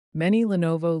Many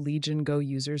Lenovo Legion Go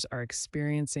users are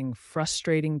experiencing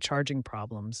frustrating charging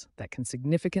problems that can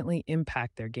significantly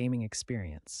impact their gaming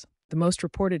experience. The most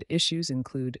reported issues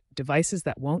include devices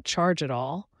that won't charge at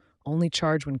all, only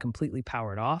charge when completely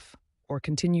powered off, or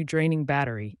continue draining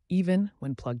battery even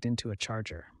when plugged into a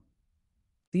charger.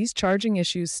 These charging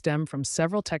issues stem from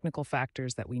several technical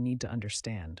factors that we need to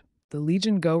understand. The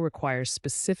Legion Go requires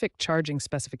specific charging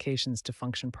specifications to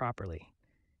function properly.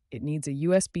 It needs a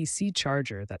USB-C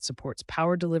charger that supports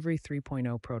Power Delivery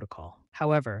 3.0 protocol.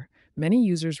 However, many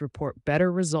users report better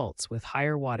results with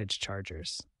higher wattage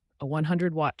chargers. A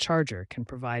 100-watt charger can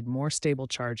provide more stable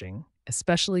charging,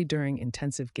 especially during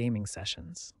intensive gaming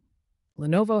sessions.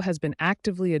 Lenovo has been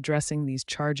actively addressing these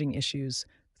charging issues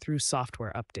through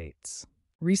software updates.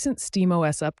 Recent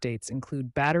SteamOS updates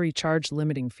include battery charge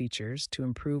limiting features to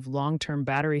improve long-term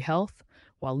battery health,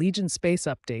 while Legion Space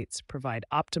updates provide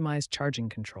optimized charging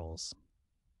controls.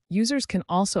 Users can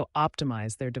also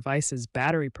optimize their device's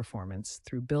battery performance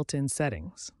through built-in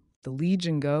settings. The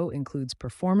Legion Go includes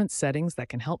performance settings that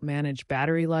can help manage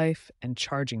battery life and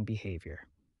charging behavior.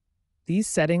 These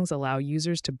settings allow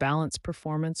users to balance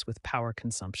performance with power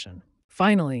consumption.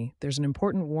 Finally, there's an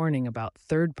important warning about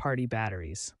third-party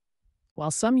batteries.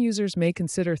 While some users may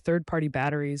consider third-party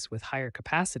batteries with higher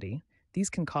capacity, these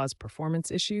can cause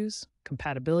performance issues,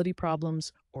 compatibility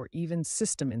problems, or even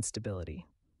system instability.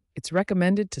 It's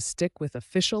recommended to stick with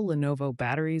official Lenovo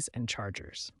batteries and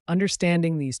chargers.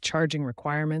 Understanding these charging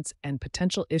requirements and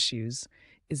potential issues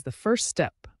is the first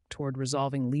step toward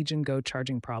resolving Legion Go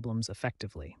charging problems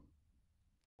effectively.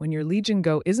 When your Legion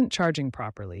Go isn't charging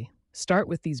properly, start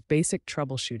with these basic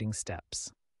troubleshooting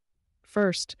steps.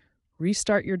 First,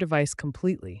 restart your device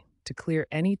completely to clear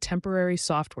any temporary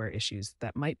software issues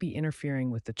that might be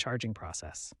interfering with the charging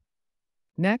process.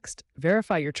 Next,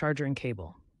 verify your charger and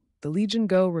cable. The Legion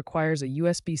Go requires a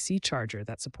USB-C charger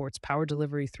that supports Power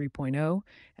Delivery 3.0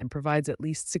 and provides at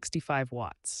least 65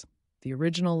 watts. The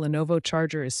original Lenovo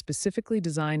charger is specifically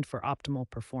designed for optimal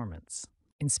performance.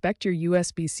 Inspect your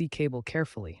USB-C cable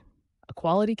carefully. A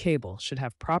quality cable should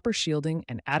have proper shielding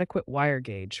and adequate wire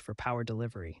gauge for power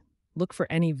delivery. Look for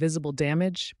any visible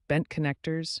damage, bent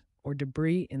connectors, or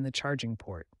debris in the charging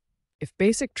port. If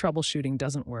basic troubleshooting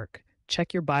doesn't work,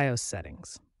 check your BIOS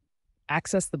settings.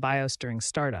 Access the BIOS during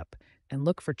startup and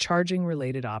look for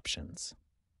charging-related options.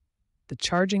 The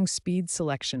charging speed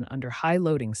selection under high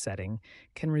loading setting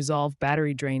can resolve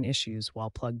battery drain issues while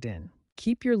plugged in.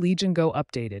 Keep your Legion Go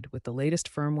updated with the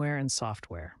latest firmware and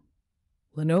software.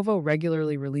 Lenovo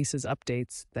regularly releases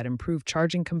updates that improve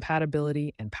charging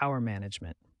compatibility and power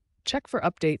management. Check for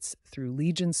updates through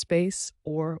Legion Space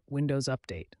or Windows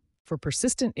Update. For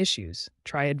persistent issues,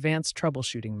 try advanced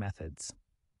troubleshooting methods.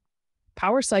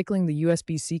 Power cycling the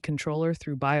USB-C controller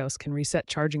through BIOS can reset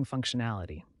charging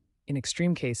functionality. In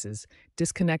extreme cases,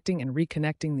 disconnecting and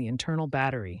reconnecting the internal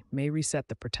battery may reset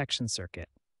the protection circuit.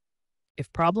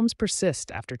 If problems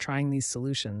persist after trying these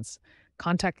solutions,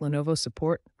 contact Lenovo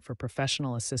support for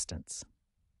professional assistance.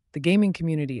 The gaming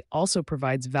community also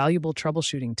provides valuable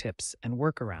troubleshooting tips and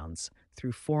workarounds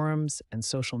through forums and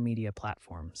social media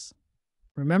platforms.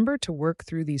 Remember to work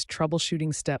through these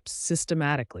troubleshooting steps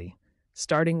systematically,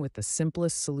 starting with the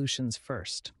simplest solutions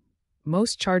first.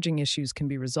 Most charging issues can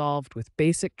be resolved with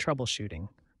basic troubleshooting,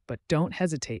 but don't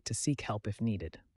hesitate to seek help if needed.